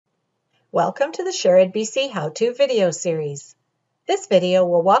Welcome to the ShareEdBC How-To video series. This video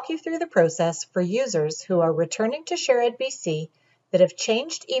will walk you through the process for users who are returning to ShareEdBC that have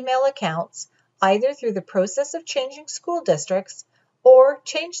changed email accounts either through the process of changing school districts or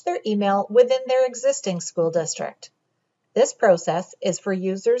changed their email within their existing school district. This process is for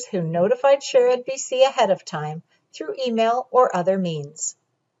users who notified ShareEdBC ahead of time through email or other means.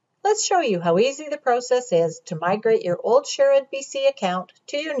 Let's show you how easy the process is to migrate your old ShareEdBC account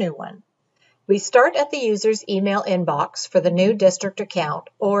to your new one. We start at the user's email inbox for the new district account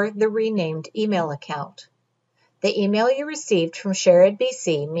or the renamed email account. The email you received from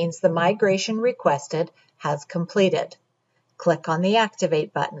ShareEdBC means the migration requested has completed. Click on the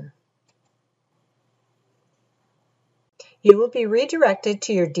Activate button. You will be redirected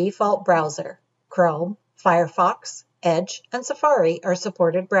to your default browser. Chrome, Firefox, Edge, and Safari are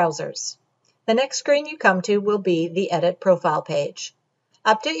supported browsers. The next screen you come to will be the Edit Profile page.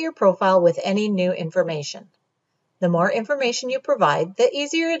 Update your profile with any new information. The more information you provide, the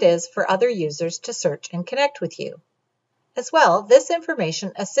easier it is for other users to search and connect with you. As well, this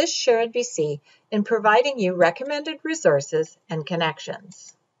information assists ShareEdBC in providing you recommended resources and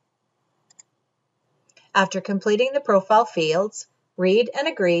connections. After completing the profile fields, read and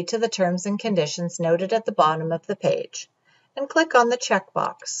agree to the terms and conditions noted at the bottom of the page, and click on the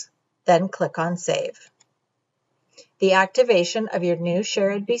checkbox. Then click on Save. The activation of your new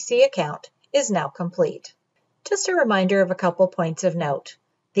ShareEdBC account is now complete. Just a reminder of a couple points of note.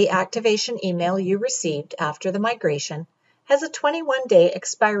 The activation email you received after the migration has a 21-day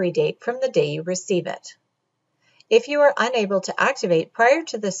expiry date from the day you receive it. If you are unable to activate prior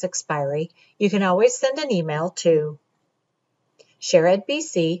to this expiry, you can always send an email to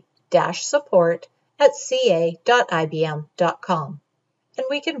shareedbc-support@ca.ibm.com and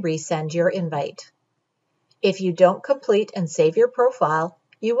we can resend your invite. If you don't complete and save your profile,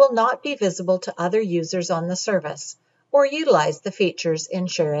 you will not be visible to other users on the service or utilize the features in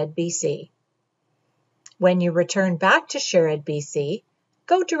ShareEdBC. When you return back to ShareEdBC,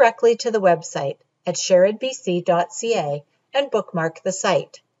 go directly to the website at shareedbc.ca and bookmark the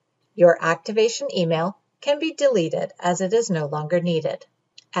site. Your activation email can be deleted as it is no longer needed.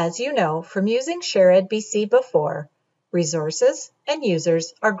 As you know from using ShareEdBC before, resources and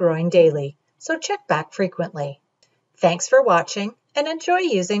users are growing daily, so check back frequently. Thanks for watching and enjoy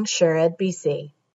using ShareEdBC.